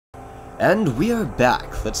And we are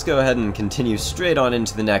back. Let's go ahead and continue straight on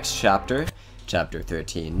into the next chapter. Chapter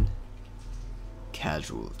 13.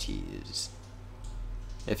 Casualties.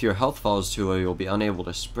 If your health falls too low, you'll be unable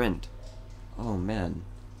to sprint. Oh man.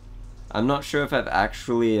 I'm not sure if I've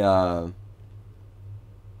actually,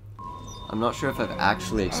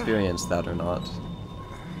 experienced that or not.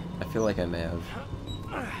 I feel like I may have.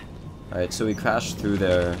 Alright, so we crashed through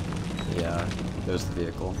there. Yeah, there's the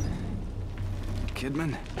vehicle.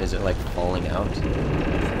 Kidman? Is it like falling out?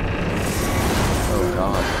 Oh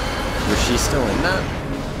god. Was she still in that?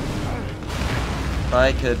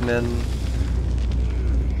 Bye, Kidman.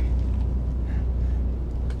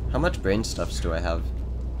 How much brain stuffs do I have?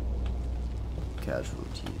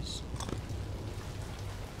 Casualties.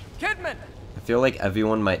 Kidman! I feel like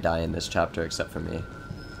everyone might die in this chapter except for me.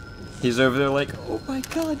 He's over there like, oh my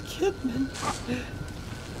god, Kidman!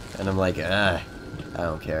 And I'm like, I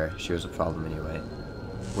don't care. She was a problem anyway.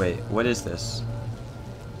 Wait, what is this?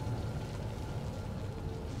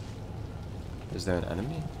 Is there an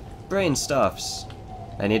enemy? Brain stuffs!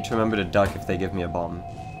 I need to remember to duck if they give me a bomb.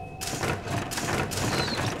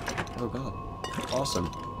 Oh god. Awesome.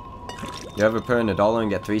 You ever put in $1 and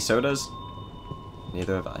get 3 sodas?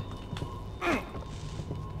 Neither have I.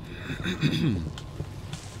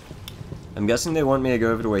 I'm guessing they want me to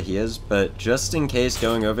go over to where he is, but just in case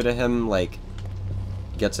going over to him, like,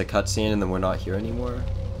 gets a cutscene and then we're not here anymore,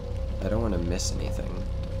 I don't want to miss anything.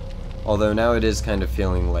 Although now it is kind of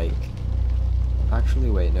feeling like... Actually,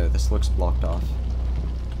 wait, no, this looks blocked off.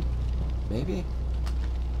 Maybe?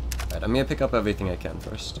 Alright, I'm gonna pick up everything I can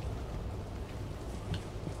first.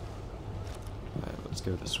 Alright, let's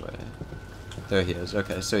go this way. There he is.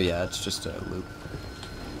 Okay, so yeah, it's just a loop.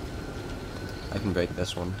 I can break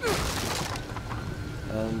this one.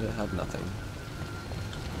 And it had nothing.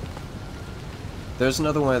 There's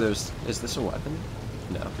another one where there's... Is this a weapon?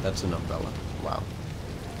 No, that's an umbrella. Wow.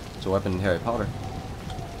 It's a weapon in Harry Potter.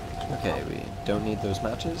 Okay, we don't need those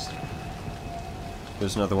matches.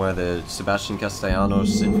 There's another one of the Sebastian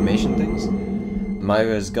Castellanos information things.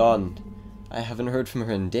 Myra is gone. I haven't heard from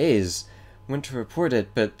her in days. Went to report it,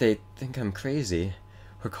 but they think I'm crazy.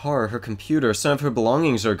 Her car, her computer, some of her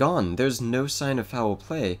belongings are gone. There's no sign of foul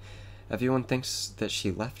play. Everyone thinks that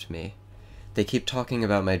she left me. They keep talking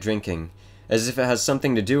about my drinking, as if it has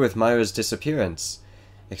something to do with Myra's disappearance.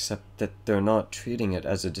 Except that they're not treating it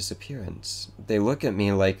as a disappearance. They look at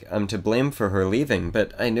me like I'm to blame for her leaving,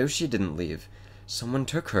 but I know she didn't leave. Someone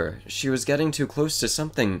took her. She was getting too close to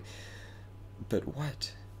something. But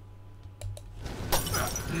what?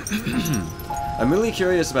 I'm really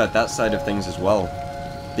curious about that side of things as well.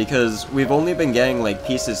 Because we've only been getting like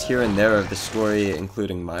pieces here and there of the story,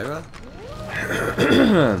 including Myra.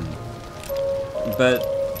 But...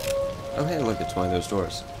 Oh hey, look, it's one of those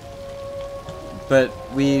doors. But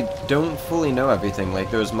we don't fully know everything.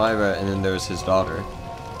 Like, there's Myra and then there's his daughter.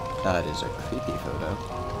 That is a creepy photo.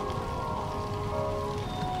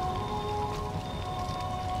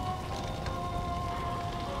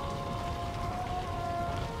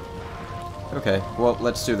 Okay, well,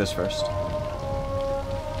 let's do this first.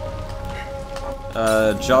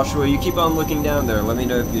 Joshua, you keep on looking down there. Let me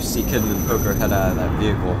know if you see Kidman poke her head out of that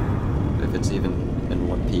vehicle. If it's even in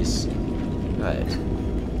one piece. Right.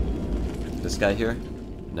 This guy here?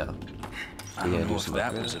 No. I don't know if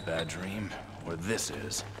that was a bad dream, or this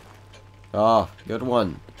is. Oh, good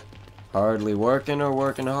one. Hardly working or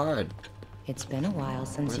working hard? It's been a while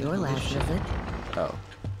since your last visit. Oh.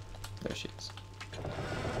 There she is.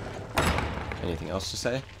 Anything else to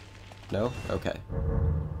say? No? Okay.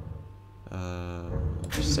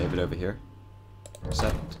 Just save it over here.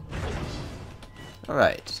 Accept.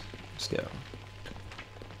 Alright. Let's go.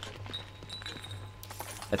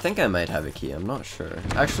 I think I might have a key, I'm not sure.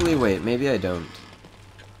 Actually, wait, maybe I don't.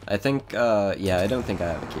 I think, yeah, I don't think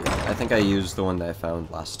I have a key. I think I used the one that I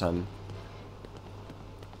found last time.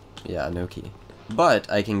 Yeah, no key.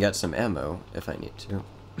 But I can get some ammo if I need to.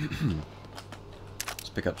 Let's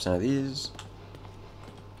pick up some of these.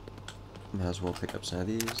 Might as well pick up some of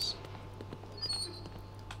these.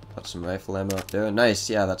 Got some rifle ammo up there. Nice,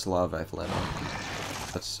 yeah, that's a lot of rifle ammo.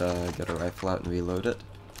 Let's get a rifle out and reload it.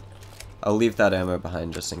 I'll leave that ammo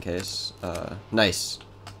behind just in case. Nice.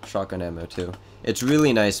 Shotgun ammo too. It's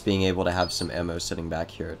really nice being able to have some ammo sitting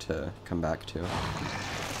back here to come back to.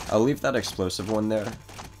 I'll leave that explosive one there.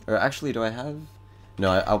 Or actually, do I have...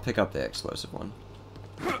 No, I'll pick up the explosive one.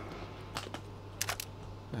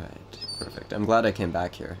 Alright, perfect. I'm glad I came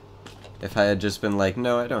back here. If I had just been like,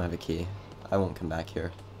 no, I don't have a key, I won't come back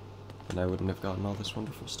here, then I wouldn't have gotten all this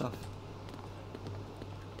wonderful stuff.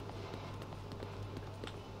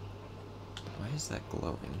 Why is that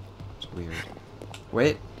glowing? It's weird.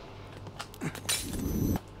 Wait!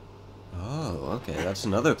 Oh, okay, that's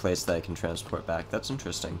another place that I can transport back. That's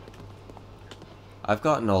interesting. I've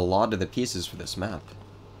gotten a lot of the pieces for this map.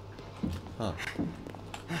 Huh.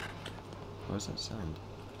 What does that sound?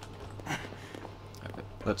 Okay,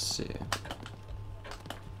 let's see.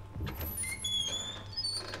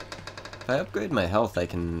 If I upgrade my health, I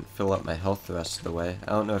can fill up my health the rest of the way.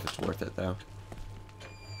 I don't know if it's worth it, though.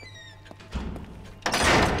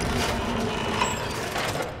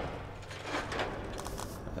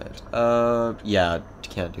 Right. Yeah,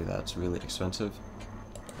 can't do that. It's really expensive.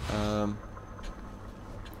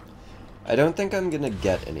 I don't think I'm gonna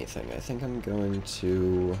get anything. I think I'm going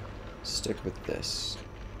to stick with this.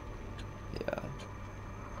 Yeah.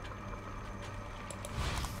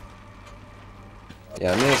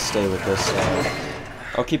 Yeah, I'm gonna stay with this.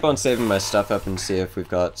 I'll keep on saving my stuff up and see if we've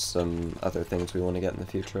got some other things we want to get in the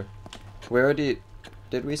future. We already...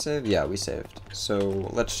 Did we save? Yeah, we saved. So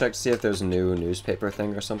let's check to see if there's a new newspaper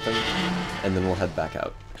thing or something, and then we'll head back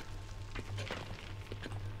out.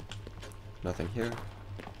 Nothing here.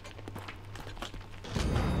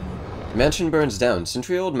 Mansion burns down.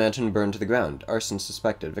 Century-old mansion burned to the ground. Arson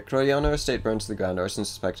suspected. Victoriano estate burned to the ground. Arson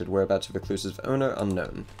suspected. Whereabouts of reclusive owner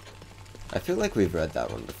unknown. I feel like we've read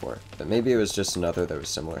that one before, but maybe it was just another that was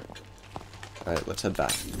similar. Alright, let's head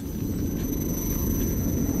back.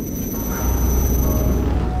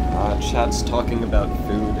 Chat's talking about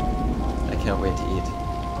food. I can't wait to eat.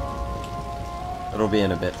 It'll be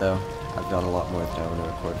in a bit, though. I've got a lot more that I want to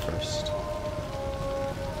record first.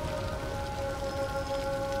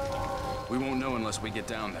 We won't know unless we get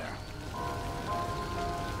down there.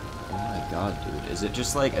 Oh my god, dude. Is it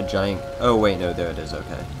just like a giant... Oh, wait, no, there it is,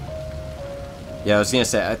 okay. Yeah, I was gonna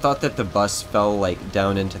say, I thought that the bus fell, like,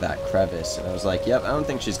 down into that crevice, and I was like, yep, I don't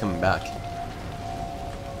think she's coming back.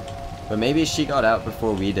 But maybe she got out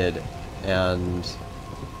before we did, and...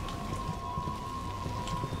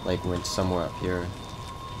 like, went somewhere up here.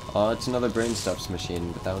 Oh, it's another brain stuffs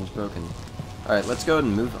machine, but that one's broken. Alright, let's go ahead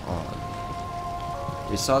and move on.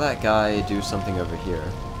 We saw that guy do something over here.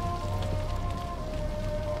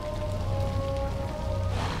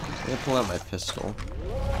 Let me pull out my pistol.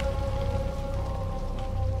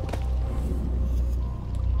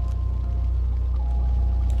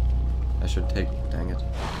 I should take... dang it.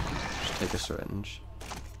 I should take a syringe.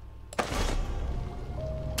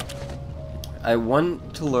 I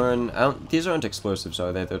want to learn... these aren't explosives,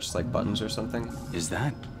 are they? They're just like buttons or something? Is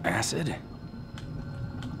that acid?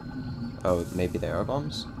 Oh, maybe they are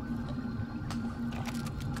bombs?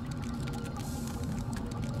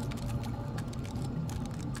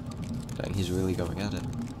 Dang, he's really going at it.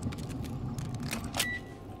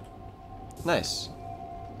 Nice.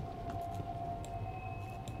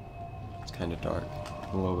 It's kind of dark.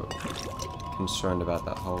 I'm a little bit concerned about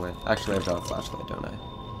that hallway. Actually, I've got a flashlight, don't I?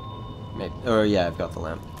 Maybe. Oh, yeah, I've got the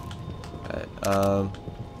lamp. Alright,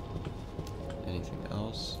 anything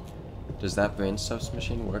else? Does that brain stuffs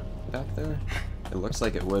machine work back there? It looks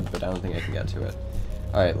like it would, but I don't think I can get to it.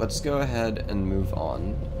 Alright, let's go ahead and move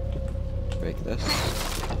on. Break this.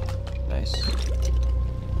 Nice.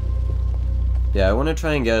 Yeah, I want to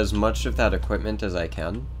try and get as much of that equipment as I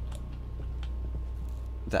can.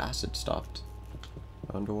 The acid stopped.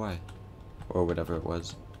 I wonder why. Or whatever it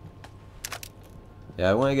was. Yeah,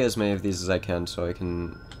 I want to get as many of these as I can so I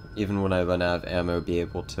can, even when I run out of ammo, be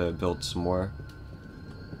able to build some more.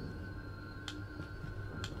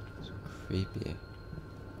 It's creepy.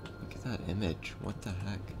 Look at that image. What the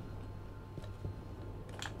heck?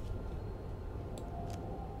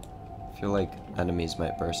 I feel like enemies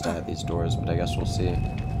might burst out of these doors, but I guess we'll see.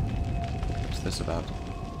 What's this about?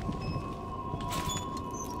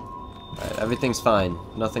 Alright, everything's fine.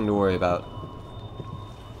 Nothing to worry about.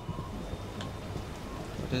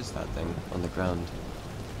 What is that thing on the ground?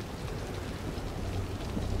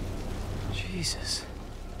 Jesus.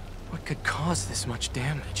 What could cause this much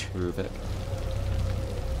damage? Rubik.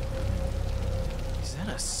 Is that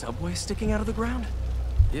a subway sticking out of the ground?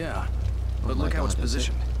 Yeah, but look how it's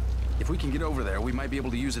positioned. If we can get over there, we might be able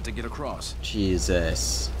to use it to get across.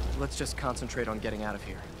 Jesus. Let's just concentrate on getting out of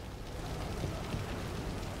here.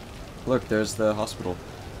 Look, there's the hospital.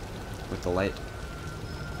 With the light.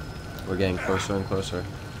 We're getting closer and closer.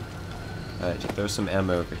 Alright, there's some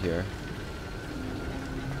ammo over here.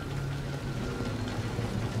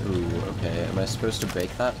 Ooh, okay. Am I supposed to break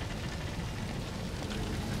that?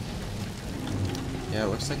 Yeah, it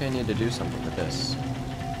looks like I need to do something with this.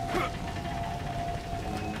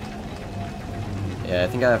 Yeah, I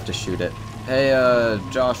think I have to shoot it. Hey,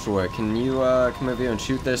 Joshua, can you, come over here and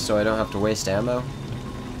shoot this so I don't have to waste ammo?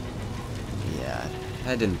 Yeah,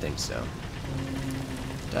 I didn't think so.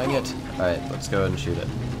 Dang it. Alright, let's go ahead and shoot it.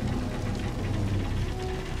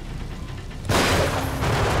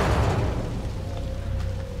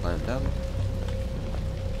 down.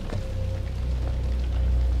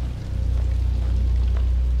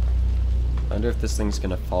 I wonder if this thing's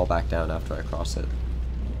gonna fall back down after I cross it.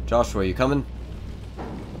 Joshua, you coming?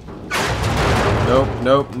 Nope,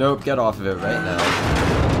 nope, nope. Get off of it right now.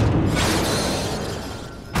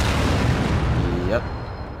 Yep.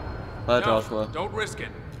 Bye, No, Joshua. don't risk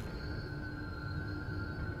it.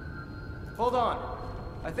 Hold on.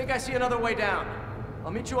 I think I see another way down.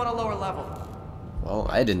 I'll meet you on a lower level. Well,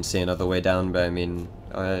 I didn't see another way down, but I mean,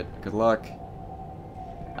 alright, good luck.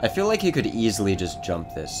 I feel like he could easily just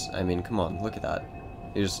jump this. I mean, come on, look at that.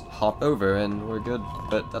 You just hop over and we're good,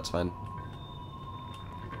 but that's fine.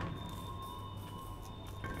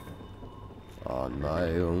 On my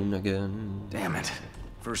own again. Damn it.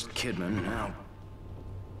 First Kidman, now.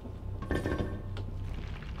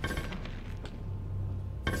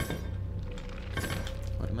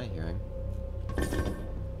 What am I hearing?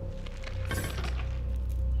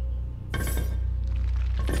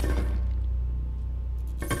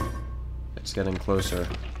 It's getting closer.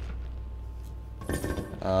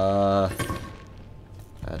 Alright,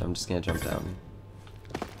 I'm just gonna jump down.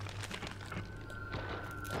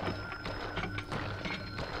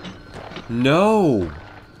 No!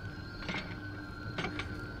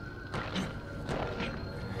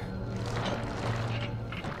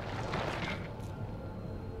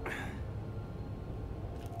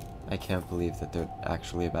 I can't believe that they're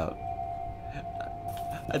actually about...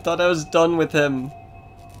 I thought I was done with him!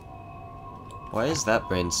 Why is that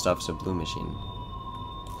brain stuff's a blue machine?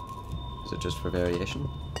 Is it just for variation?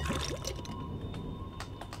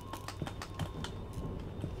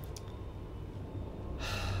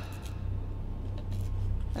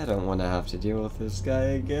 I don't want to have to deal with this guy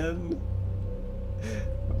again.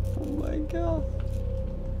 Oh my god.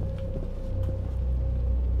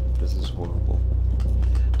 This is horrible.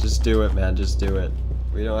 Just do it, man. Just do it.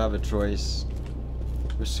 We don't have a choice.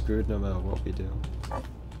 We're screwed no matter what we do.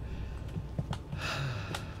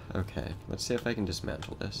 Okay, let's see if I can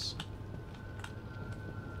dismantle this.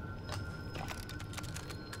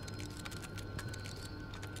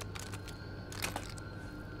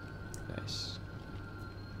 Nice.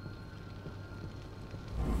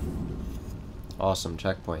 Awesome,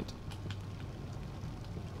 checkpoint.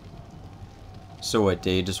 So what,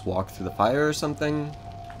 did he just walk through the fire or something?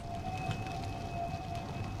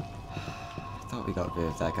 I thought we got rid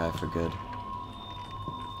of that guy for good.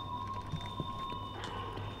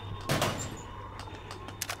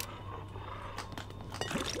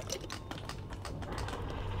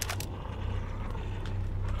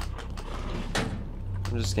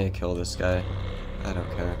 I'm just gonna kill this guy. I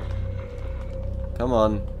don't care. Come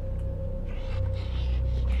on.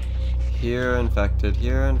 Here infected,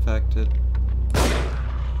 here infected.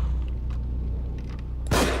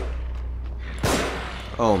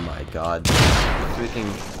 Oh my god.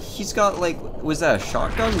 Freaking... He's got like... Was that a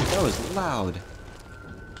shotgun? That was loud.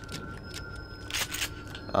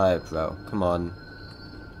 Alright, bro. Come on.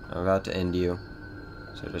 I'm about to end you.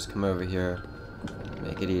 So just come over here.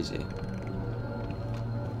 Make it easy.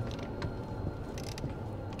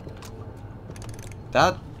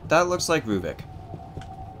 That looks like Rubik.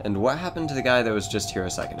 And what happened to the guy that was just here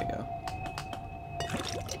a second ago?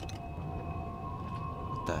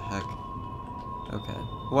 What the heck? Okay.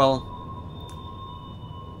 Well.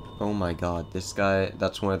 Oh my god, this guy,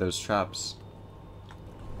 that's one of those traps.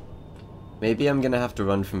 Maybe I'm gonna have to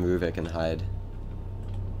run from Rubik and hide.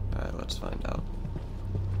 Alright, let's find out.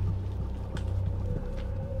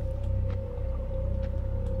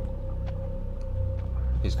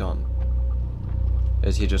 He's gone.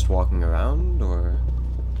 Is he just walking around, or...?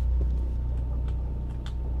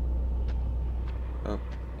 Oh,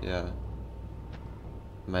 yeah.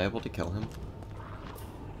 Am I able to kill him?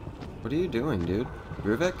 What are you doing, dude?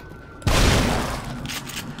 Ruvik?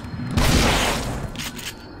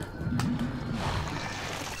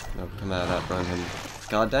 No, come out of that, burn him.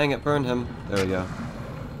 God dang it, burn him. There we go.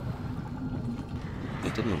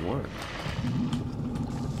 It didn't work.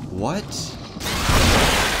 What?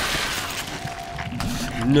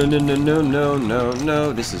 No, no, no, no, no, no,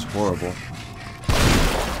 no. This is horrible.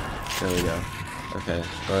 There we go. Okay,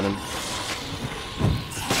 burn him.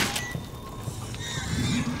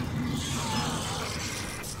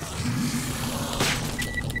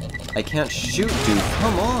 I can't shoot, dude.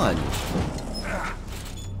 Come on.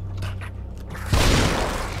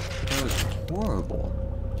 That was horrible.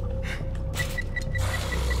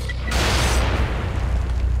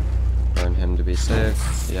 Burn him to be safe.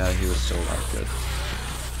 Yeah, he was still not good.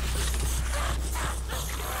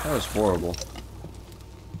 That was horrible.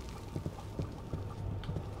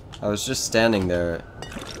 I was just standing there,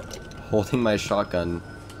 holding my shotgun,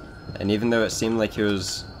 And even though it seemed like he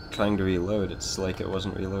was trying to reload, it's like it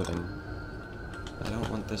wasn't reloading. I don't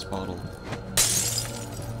want this bottle.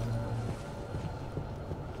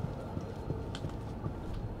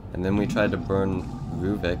 And then we tried to burn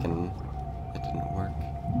Ruvik and it didn't work.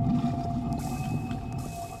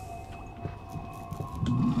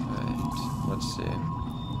 Alright, let's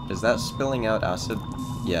see. Is that spilling out acid?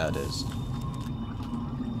 Yeah, it is.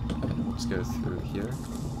 Okay, let's go through here.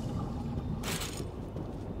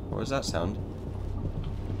 What was that sound?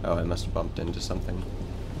 Oh, I must have bumped into something.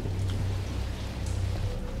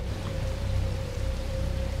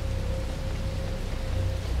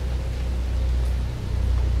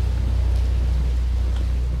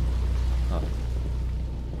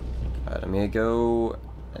 Alright, I'm gonna go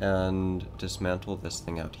and dismantle this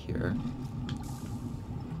thing out here.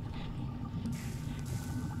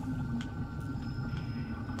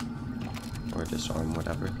 Or disarm,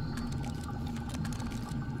 whatever.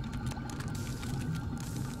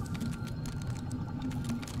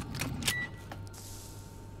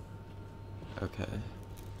 Okay.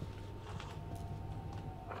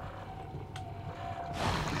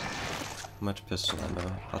 How much pistol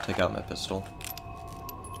ammo? I'll take out my pistol.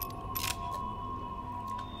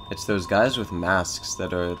 It's those guys with masks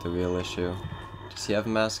that are the real issue. Does he have a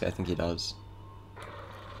mask? I think he does.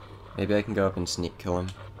 Maybe I can go up and sneak kill him.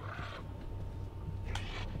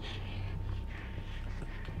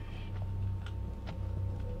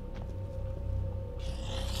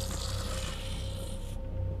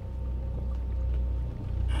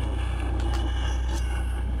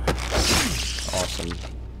 Awesome.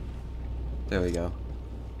 There we go.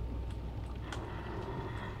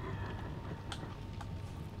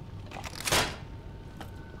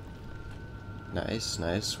 Nice,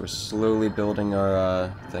 nice. We're slowly building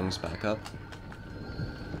our things back up.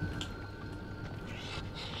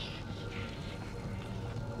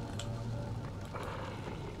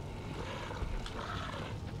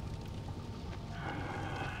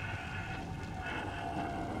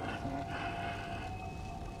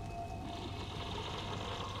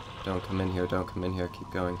 Don't come in here, don't come in here, keep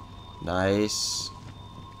going. Nice.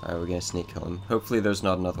 Alright, we're gonna sneak kill him. Hopefully there's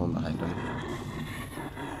not another one behind him.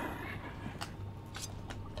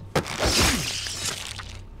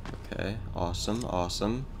 Okay, awesome,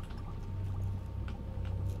 awesome.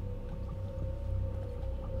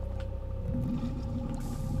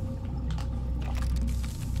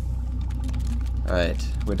 Alright,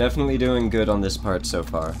 we're definitely doing good on this part so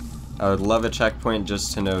far. I would love a checkpoint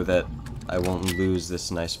just to know that I won't lose this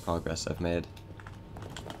nice progress I've made.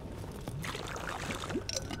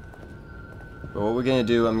 But what we're gonna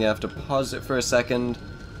do, I'm gonna have to pause it for a second.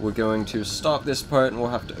 We're going to stop this part and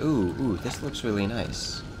we'll have to... Ooh, this looks really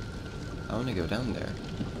nice. I want to go down there.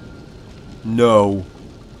 No.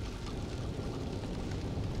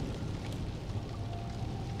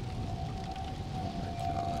 Oh my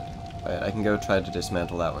god. Alright, I can go try to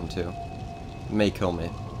dismantle that one too. It may kill me.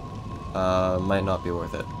 Might not be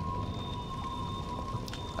worth it.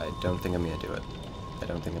 I don't think I'm gonna do it. I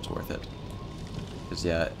don't think it's worth it. Because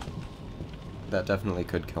yeah, that definitely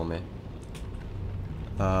could kill me.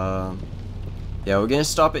 Yeah, we're gonna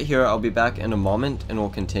stop it here. I'll be back in a moment and we'll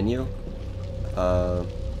continue.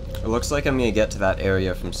 It looks like I'm gonna get to that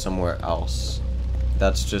area from somewhere else.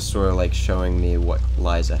 That's just sort of like showing me what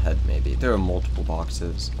lies ahead, maybe. There are multiple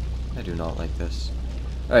boxes. I do not like this.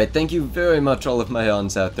 Alright, thank you very much, all of my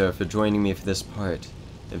aunts out there, for joining me for this part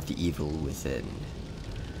of The Evil Within.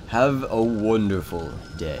 Have a wonderful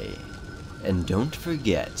day. And don't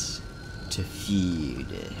forget to feed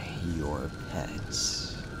your pets.